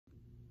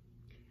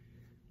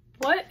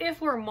What if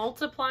we're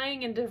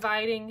multiplying and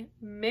dividing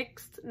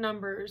mixed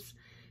numbers?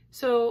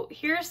 So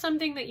here's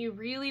something that you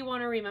really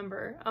want to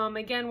remember.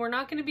 Again, we're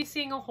not going to be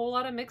seeing a whole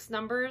lot of mixed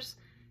numbers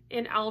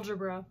in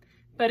algebra,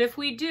 but if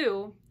we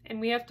do, and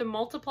we have to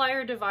multiply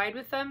or divide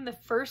with them, the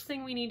first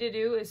thing we need to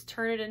do is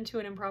turn it into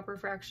an improper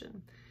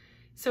fraction.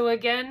 So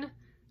again,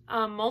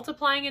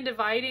 multiplying and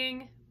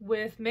dividing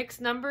with mixed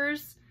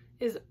numbers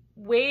is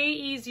way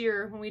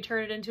easier when we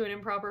turn it into an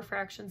improper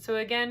fraction. So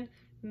again,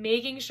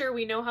 making sure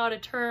we know how to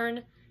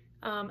turn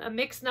a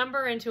mixed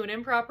number into an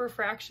improper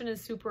fraction is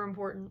super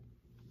important.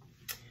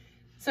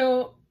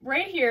 So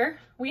right here,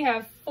 we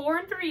have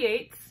 4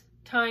 3/8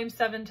 times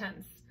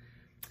 7/10.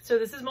 So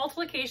this is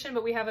multiplication,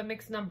 but we have a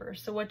mixed number.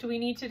 So what do we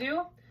need to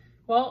do?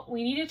 Well,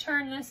 we need to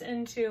turn this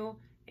into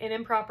an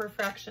improper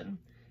fraction.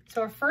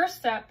 So our first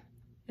step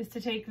is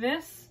to take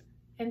this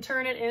and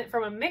turn it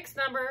from a mixed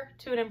number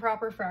to an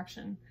improper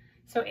fraction.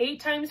 So 8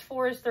 times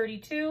 4 is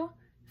 32.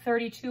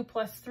 32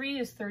 plus 3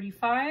 is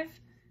 35.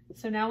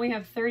 So now we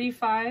have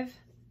 35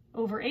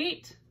 over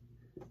 8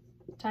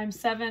 times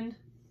 7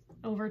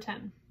 over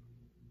 10.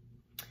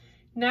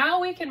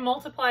 Now we can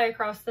multiply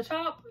across the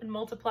top and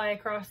multiply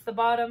across the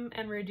bottom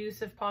and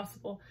reduce if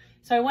possible.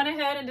 So I went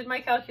ahead and did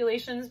my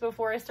calculations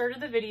before I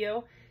started the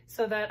video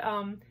so that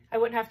I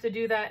wouldn't have to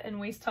do that and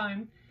waste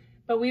time.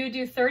 But we would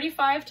do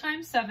 35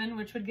 times 7,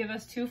 which would give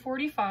us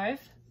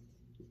 245.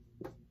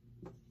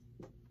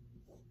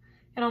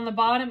 And on the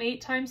bottom, 8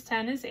 times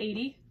 10 is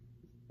 80.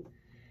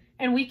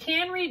 And we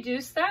can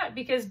reduce that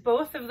because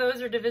both of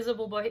those are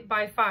divisible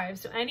by 5.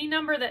 So any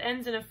number that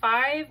ends in a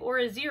 5 or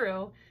a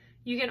 0,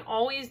 you can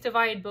always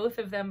divide both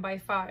of them by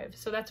 5.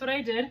 So that's what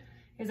I did,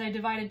 is I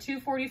divided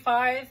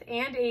 245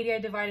 and 80. I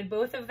divided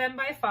both of them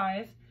by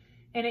 5,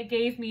 and it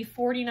gave me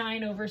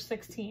 49 over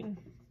 16.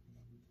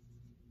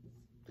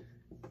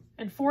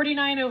 And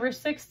 49 over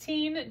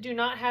 16 do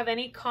not have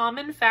any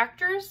common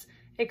factors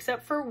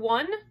except for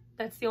 1.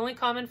 That's the only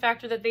common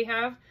factor that they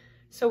have.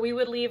 So we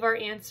would leave our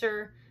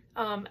answer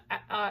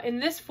in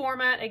this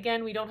format.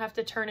 Again, we don't have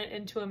to turn it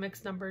into a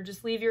mixed number.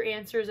 Just leave your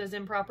answers as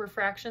improper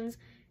fractions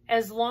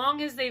as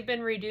long as they've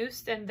been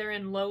reduced and they're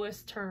in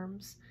lowest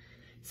terms.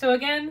 So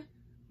again,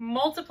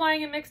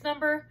 multiplying a mixed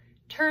number,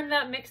 turn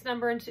that mixed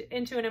number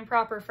into an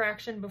improper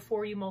fraction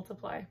before you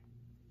multiply.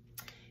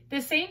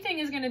 The same thing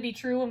is going to be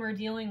true when we're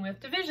dealing with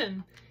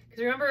division.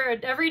 Because remember,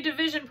 every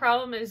division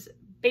problem is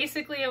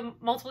basically a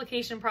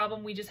multiplication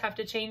problem. We just have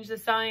to change the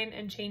sign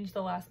and change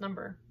the last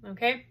number,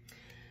 okay?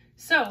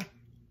 So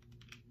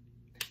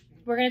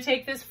we're going to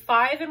take this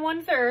 5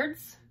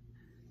 1/3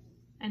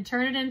 and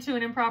turn it into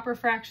an improper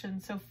fraction.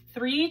 So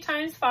 3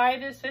 times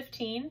 5 is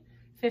 15.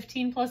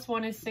 15 plus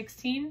 1 is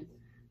 16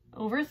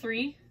 over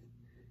 3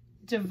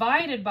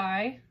 divided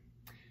by,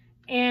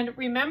 and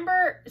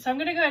remember, so I'm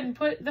going to go ahead and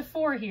put the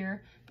 4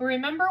 here, but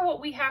remember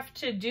what we have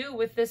to do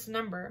with this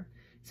number.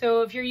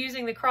 So if you're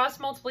using the cross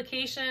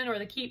multiplication or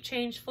the keep,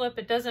 change, flip,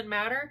 it doesn't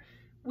matter.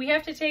 We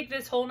have to take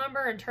this whole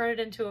number and turn it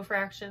into a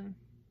fraction.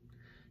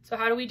 So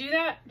how do we do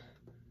that?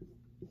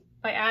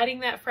 By adding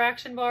that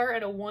fraction bar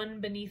and a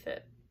 1 beneath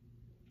it.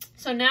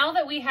 So now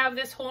that we have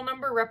this whole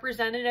number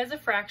represented as a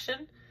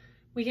fraction,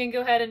 we can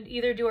go ahead and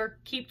either do our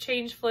keep,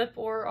 change, flip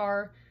or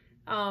our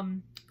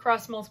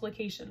cross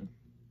multiplication.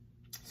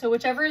 So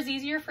whichever is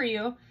easier for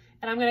you,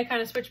 and I'm going to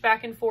kind of switch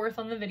back and forth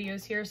on the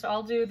videos here. So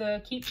I'll do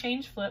the keep,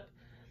 change, flip.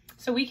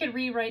 So we could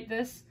rewrite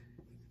this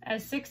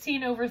as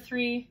 16 over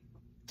 3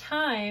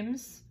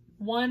 times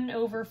 1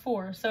 over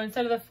 4. So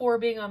instead of the 4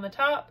 being on the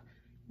top,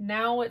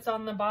 now it's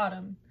on the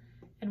bottom.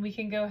 And we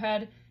can go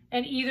ahead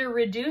and either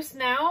reduce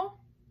now,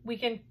 we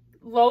can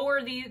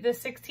lower the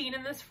 16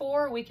 in this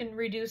 4, we can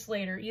reduce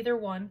later, either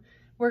one.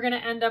 We're going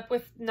to end up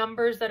with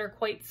numbers that are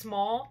quite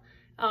small,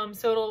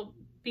 so it'll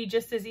be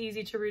just as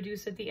easy to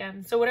reduce at the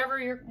end. So whatever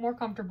you're more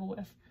comfortable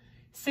with.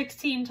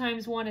 16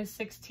 times 1 is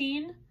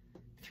 16,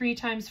 3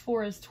 times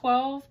 4 is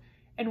 12,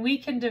 and we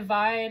can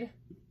divide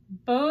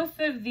both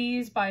of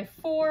these by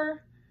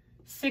 4.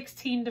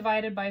 16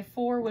 divided by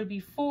 4 would be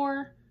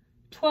 4.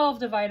 12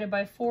 divided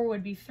by 4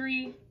 would be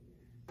 3.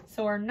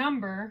 So our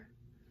number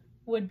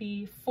would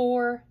be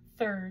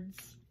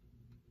 4/3.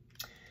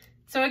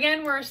 So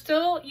again, we're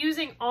still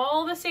using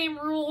all the same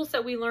rules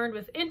that we learned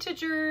with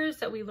integers,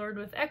 that we learned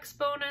with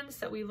exponents,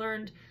 that we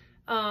learned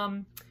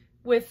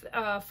with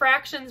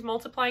fractions,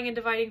 multiplying and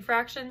dividing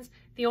fractions.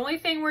 The only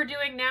thing we're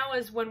doing now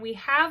is when we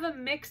have a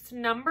mixed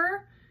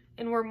number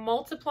and we're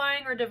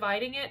multiplying or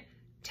dividing it,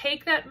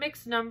 take that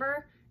mixed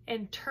number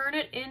and turn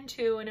it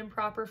into an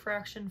improper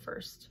fraction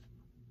first.